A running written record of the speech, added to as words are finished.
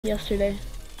yesterday.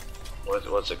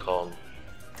 What's it called?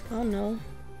 I don't know.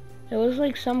 It was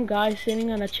like some guy sitting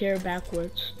on a chair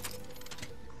backwards.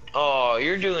 Oh,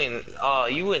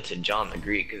 you went to John the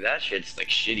Greek, cause that shit's like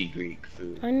shitty Greek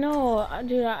food. I know,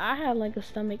 dude. I had like a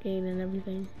stomach ache and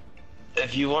everything.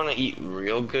 If you want to eat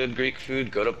real good Greek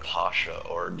food, go to Pasha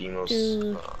or Demos.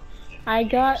 Dude, I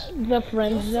got the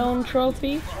friend zone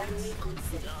trophy.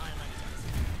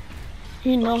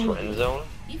 You know. Friend zone?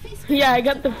 Yeah, I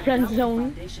got the friend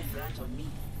zone.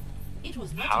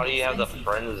 How do you have the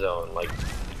friend zone? Like,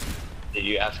 did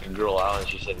you ask a girl out and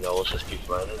she said no, let's just be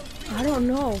friends? I don't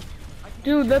know.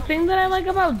 Dude, the thing that I like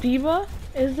about Diva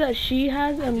is that she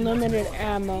has unlimited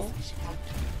ammo.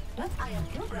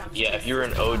 Yeah, if you're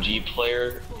an OG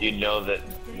player, you'd know that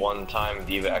one time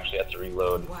Diva actually had to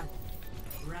reload.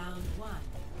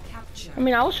 I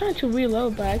mean, I was trying to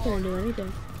reload, but I couldn't do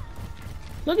anything.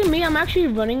 Look at me, I'm actually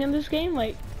running in this game.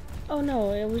 Like, oh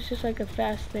no, it was just like a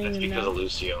fast thing. That's because of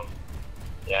Lucio.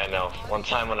 Yeah, I know. One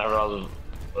time I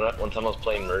was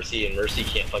playing Mercy, and Mercy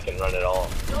can't fucking run at all.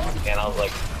 And I was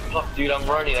like, fuck dude, I'm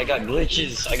running, I got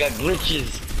glitches.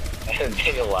 And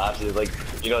Daniel laughs, he's like,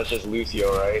 you know, it's just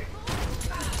Lucio, right?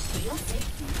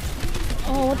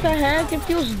 Oh, what the heck? It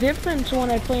feels different when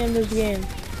I play in this game.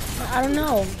 I don't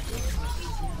know.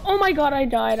 Oh my god, I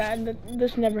died.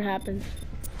 This never happens.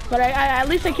 But at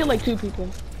least I killed like 2 people.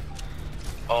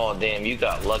 Oh damn, you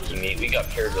got lucky, mate. We got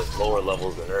paired with lower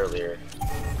levels than earlier.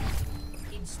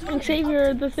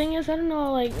 Xavier, the thing is, I don't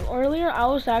know, like, earlier I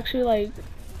was actually like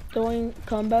doing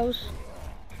combos.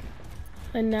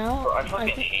 And now Bro, I fucking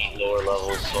hate lower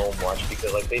levels so much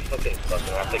because like they fucking suck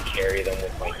and I have to carry them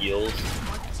with my heals.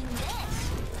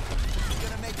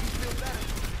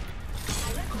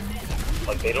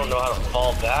 Like they don't know how to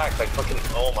fall back. Like fucking,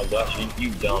 oh my gosh,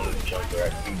 you dumb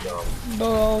Junkrat, you dumb.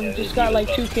 Boom, Yeah, just got like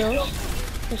 2 kills.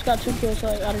 Just got 2 kills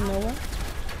like out of nowhere.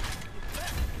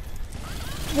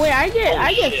 Wait, I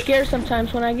get scared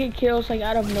sometimes when I get kills like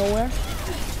out of nowhere.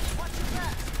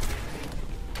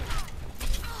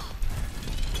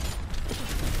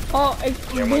 Oh, it's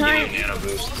behind. Nano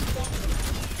boost.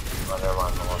 Oh, never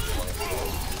mind.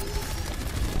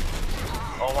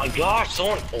 Oh my gosh,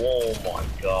 oh my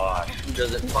gosh, who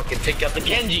doesn't fucking pick up the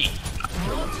Genji?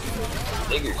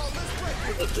 Figures.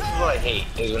 This is what I hate,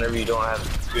 is whenever you don't have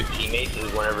good teammates,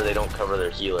 is whenever they don't cover their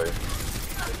healer.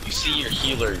 You see your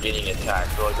healer getting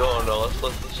attacked, you're like, oh no,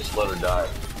 let's just let her die.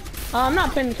 I'm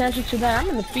not paying attention to that. I'm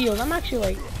in the field. I'm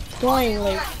actually like doing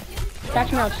like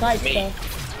backing outside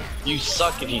stuff. You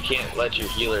suck if you can't let your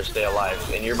healer stay alive,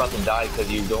 and you're about to die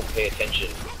because you don't pay attention.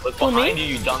 Look behind you,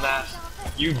 you dumbass.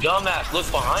 You dumbass, look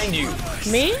behind you.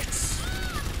 Me?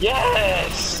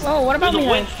 Yes! Oh, what about There's me?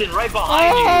 a Winston right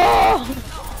behind you.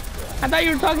 I thought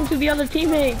you were talking to the other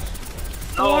teammates.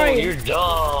 No, you're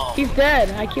dumb. He's dead.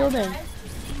 I killed him.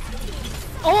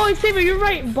 Oh, Xavier, you're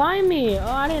right by me. Oh,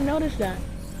 I didn't notice that.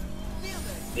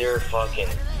 You're fucking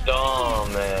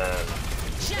dumb, man.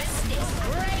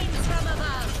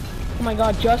 Oh my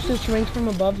god, justice reigns from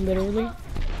above, literally.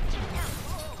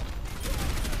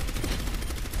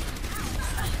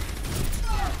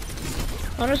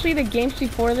 Honestly, the games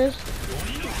before this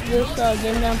game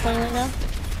that I'm playing right now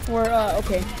were,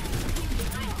 okay.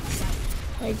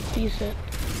 Like, decent.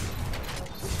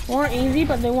 Weren't easy,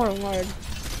 but they weren't hard.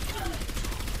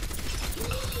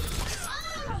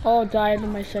 Oh, died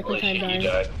my second time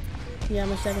dying. Yeah,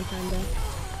 my second time dying.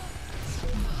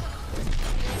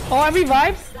 Oh, I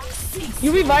revived?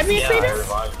 You revived me, Xavier? Yeah, I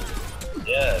revived you.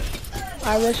 Yes.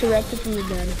 I resurrected from the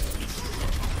dead.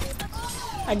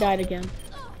 I died again.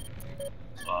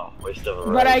 Oh, waste of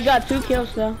a But I got 2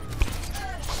 kills though.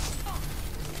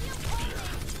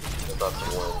 About to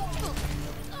win.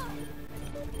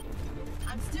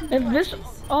 If this,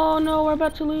 oh no, we're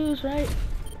about to lose, right?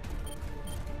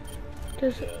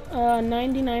 Cause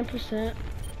 99%.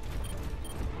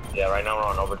 Yeah, right now we're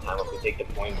on overtime. If we take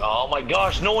the point, oh my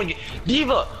gosh, no one.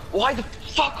 Diva, why the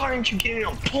fuck aren't you getting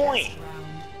on point?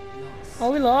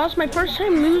 Oh, we lost. My first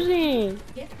time losing.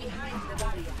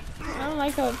 I don't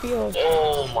like how it feels.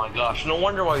 Oh my gosh, no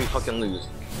wonder why we fucking lose.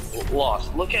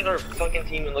 Lost. Look at our fucking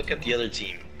team and look at the other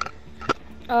team.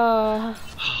 Oh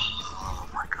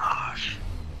my gosh.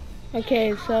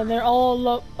 Okay, so they're all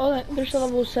low. Oh, they're still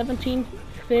level 17,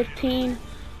 15,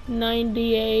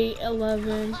 98,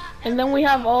 11, and then we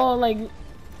have all like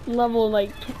level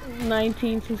like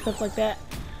 19s and stuff like that.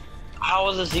 How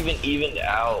is this even evened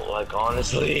out? Like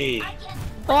honestly.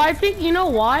 Oh, I think you know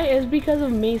why? It's because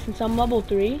of me, since I'm level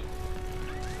 3.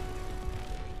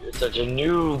 You're such a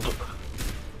noob.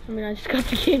 I mean, I just got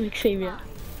the game, Xavier.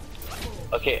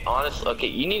 Okay, honestly, okay,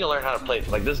 you need to learn how to play.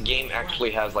 Like this game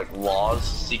actually has like laws,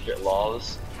 secret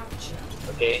laws.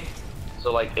 Okay. Okay?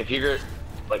 So like if you're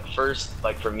like first,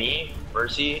 like for me,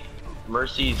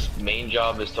 Mercy's main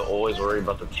job is to always worry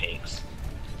about the tanks.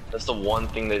 That's the one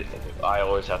thing that I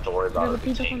always have to worry about,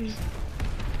 is the tanks.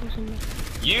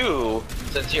 You,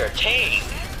 since you're a tank,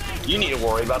 you need to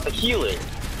worry about the healer.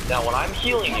 Now when I'm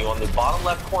healing you, on the bottom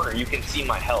left corner, you can see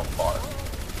my health bar.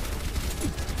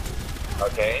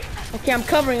 Okay? Okay, I'm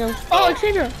covering him. Oh,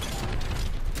 Xavier!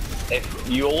 If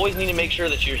you always need to make sure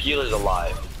that your healer's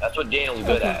alive. That's what Daniel's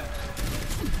good at.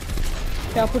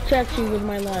 Yeah, I'll protect you with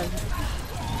my life.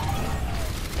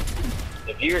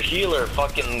 If your healer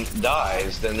fucking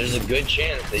dies, then there's a good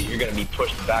chance that you're gonna be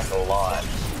pushed back a lot.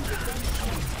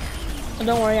 Oh,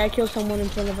 don't worry, I killed someone in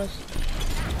front of us.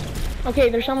 Okay,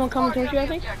 there's someone coming towards you, I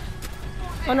think.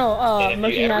 Oh no, and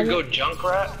if you ever go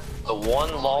Junkrat, the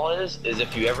one law is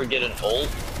if you ever get an ult,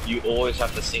 you always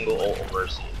have to single ult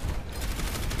Mercy.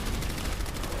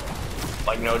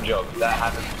 Like no joke, that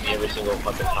happens to me every single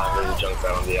fucking time there's a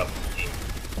Junkrat on the opposite team.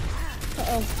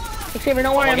 Uh-oh. Xavier,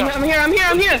 don't worry, I'm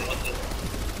here!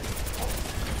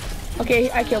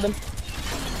 Okay, I killed him.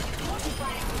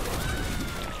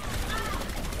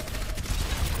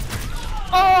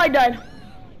 Oh, I died.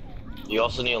 You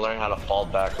also need to learn how to fall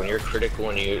back. When you're critical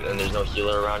and there's no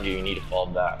healer around you, you need to fall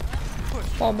back.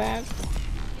 Fall back.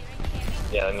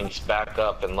 Yeah, that means back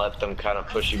up and let them kind of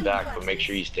push you back, but make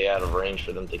sure you stay out of range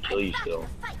for them to kill you still.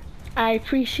 I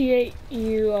appreciate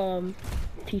you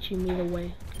teaching me the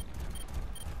way.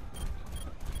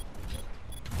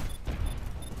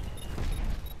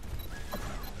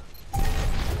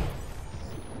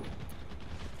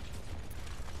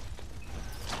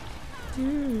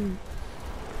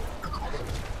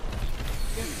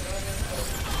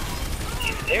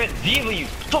 Damn it, Diva, you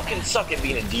fucking suck at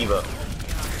being a diva.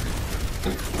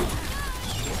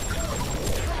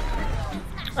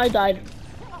 I died,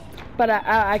 but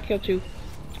I killed you.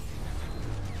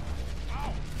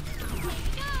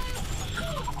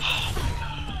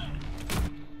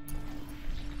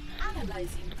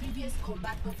 Analyzing previous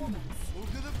combat performance. Move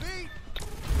to the beat.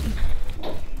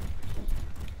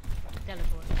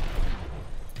 Teleport.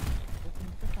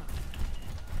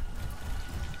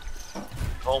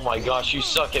 Oh my gosh, you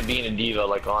suck at being a diva,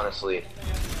 like honestly.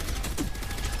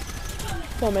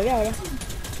 Oh my god. On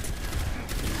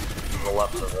the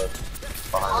left of us.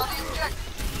 Behind us.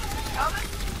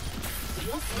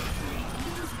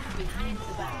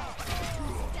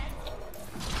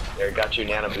 There, got you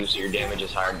nano boost, so your damage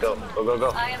is higher. Go, go, go, go.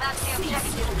 I am at the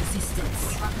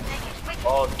objective.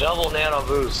 Oh, double nano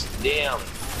boost. Damn.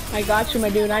 I got you, my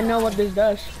dude. I know what this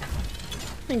does.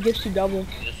 It gives you double.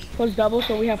 Plus double,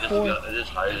 so we have 4. It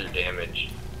just higher your damage.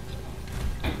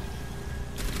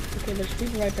 Okay, there's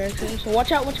people right there too. So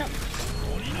watch out, watch out.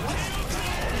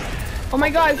 Oh my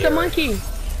god, it's a monkey.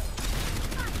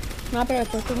 No, pero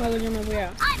después tú me yo me voy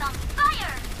a. I'm on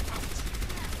fire.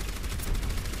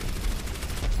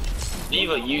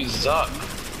 Diva, you suck.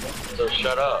 So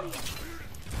shut up.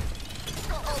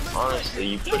 Honestly,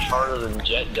 you push harder than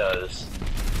Jet does.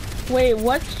 Wait,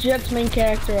 what's Jet's main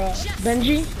character?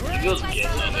 Benji? He goes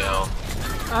Genji now.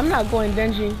 I'm not going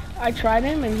Benji. I tried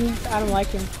him and I don't like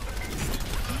him.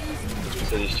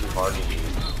 Because he's too hard to use.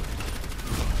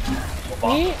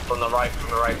 Me? From the right,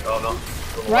 oh no.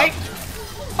 From the Right?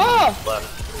 Left. Oh! Left.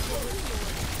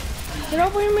 Get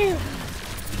over me!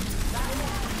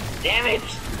 Damn it!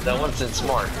 That one said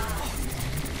smart.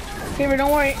 Xavier,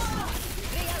 don't worry.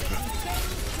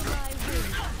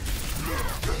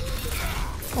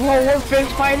 Oh, we're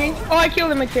fist fighting. Oh, I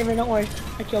killed him, Xavier, don't worry.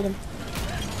 I killed him.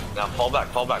 Now fall back,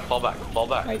 fall back, fall back, fall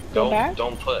back. Like, go back?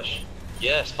 Don't push.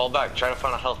 Yes, fall back. Try to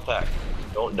find a health pack.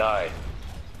 Don't die.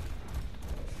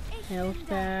 Health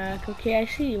back. Okay, I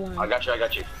see one. I got you, I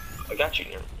got you. I got you.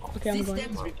 Okay, I'm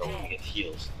going. Don't get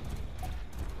heals.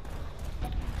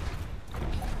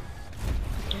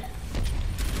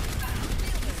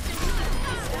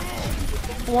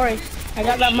 Don't worry. I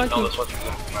got that monkey. No, this one's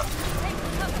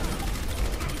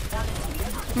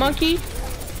Monkey?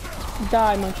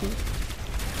 Die, monkey.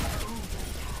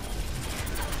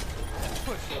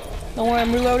 Don't worry,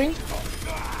 I'm reloading.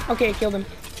 Okay, killed him.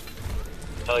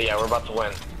 Hell yeah, we're about to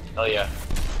win. Hell yeah.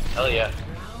 Hell yeah.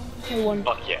 I won.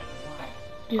 Fuck yeah.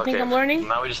 Do you think I'm learning?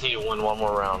 Now we just need to win one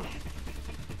more round.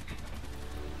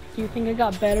 Do you think I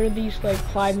got better these like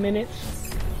 5 minutes?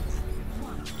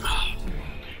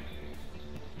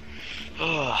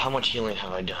 Oh, how much healing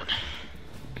have I done?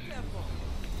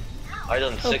 I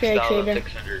done Okay,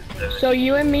 6,600. So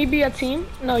you and me be a team?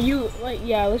 No, you like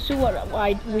yeah. Let's do what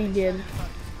we did.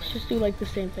 Let's just do like the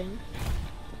same thing.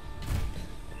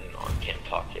 No, I can't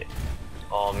talk it.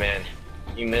 Oh man,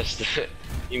 you missed it.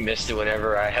 You missed it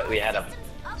whenever we had a.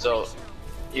 So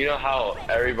You know how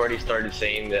everybody started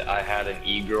saying that I had an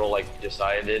e-girl like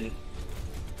Josiah did?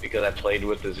 Because I played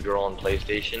with this girl on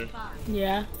PlayStation?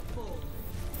 Yeah.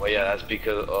 Well, yeah, that's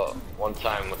because one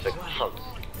time,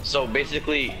 so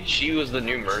basically, she was the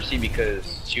new Mercy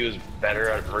because she was better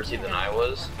at Mercy than I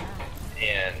was,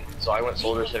 and so I went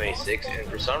Soldier 76, and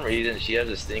for some reason, she has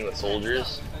this thing with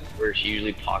soldiers, where she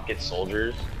usually pockets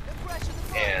soldiers,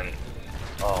 and,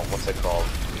 what's it called?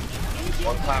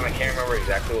 One time, I can't remember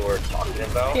exactly what we were talking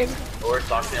about, but we were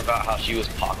talking about how she was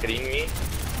pocketing me,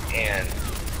 and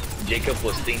Jacob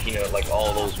was thinking of like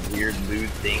all those weird lewd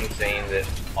things, saying that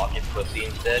pocket pussy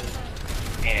instead,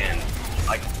 and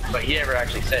like, but he never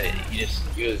actually said it. He just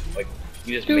Dude,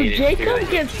 made it Jacob clear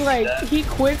that gets like he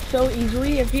quits so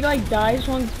easily. If he like dies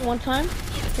one time,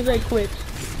 he like quits.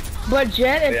 But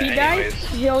Jet, if he dies,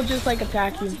 he'll just like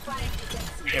attack you.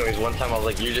 Anyways, one time I was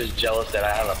like, "You're just jealous that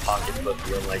I have a pocket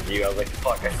pussy," unlike you. I was like,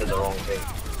 "Fuck, I said the wrong thing."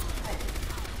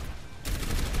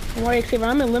 Don't worry, Xavier,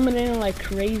 I'm eliminating like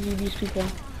crazy these people.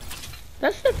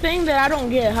 That's the thing that I don't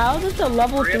get. How is this a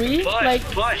level 3? Push, like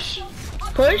push.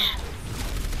 Push?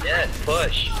 Yeah,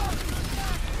 push.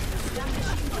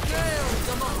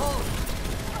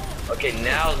 Okay,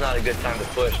 now's not a good time to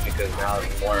push because now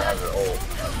it's more of an ult.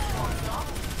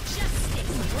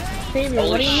 Xavier,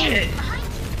 what do you shit. mean?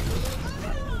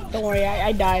 Don't worry,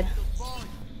 I died.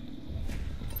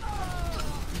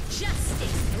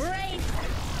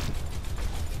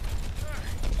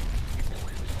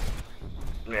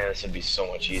 Man, this would be so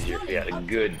much easier if we had a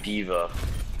good diva.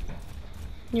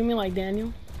 You mean like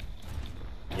Daniel?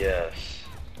 Yes.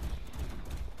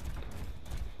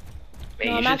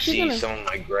 Man, No, you I'm should see gonna... some of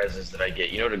my grezes that I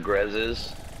get. You know what a grez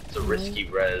is? It's a risky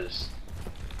res.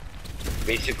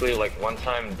 Basically, like one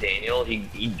time Daniel,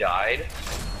 he died,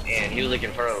 and he was like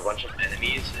in front of a bunch of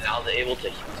enemies, and I was able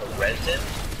to res him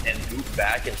and boot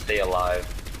back and stay alive.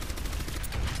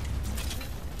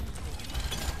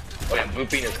 Oh yeah,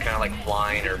 booping is kind of like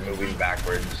flying or moving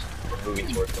backwards, or moving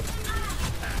towards them.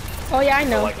 Oh yeah, I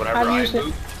know. So, like whenever I've used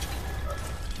it.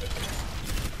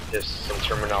 Just some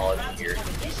terminology here.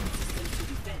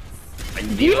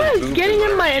 Diva is getting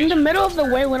in the middle of the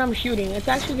way when I'm shooting. It's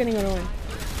actually getting annoying.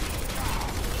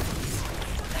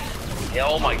 Yeah,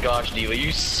 oh my gosh, Diva,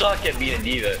 you suck at being a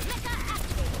diva.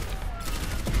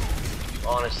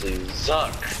 Honestly,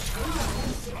 zuck.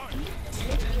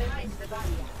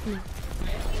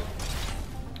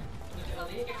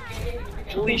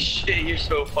 Holy shit, you're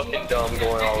so fucking dumb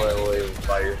going all that way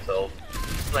by yourself.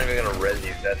 I'm not even gonna res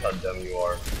you, that's how dumb you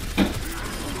are.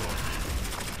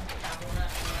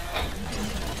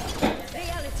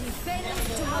 Reality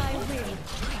bends to my will.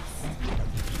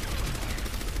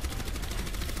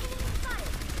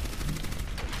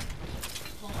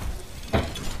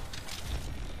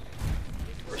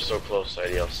 We're so close,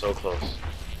 IDL, so close.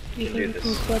 You can do think this.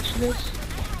 you can clutch this?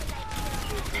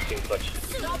 You can clutch it.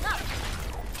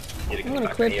 I'm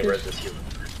gonna clip this. This here.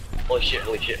 Holy shit,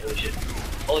 holy shit, holy shit.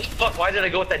 Holy fuck, why did I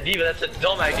go with that diva? That's a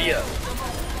dumb idea.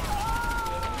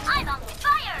 I'm on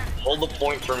fire. Hold the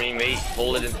point for me, mate.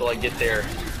 Hold it until I get there.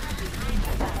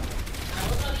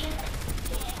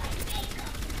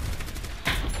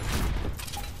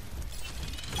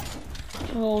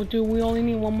 Oh, dude, we only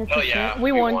need one more percent. Oh yeah,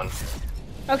 we won.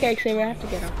 Okay, Xavier, I have to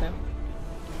get up though.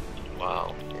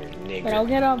 Wow, you're a nigger. But I'll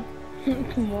get up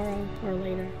tomorrow or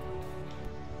later.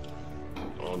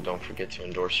 Oh, don't forget to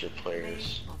endorse your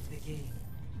players.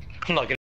 I'm not gonna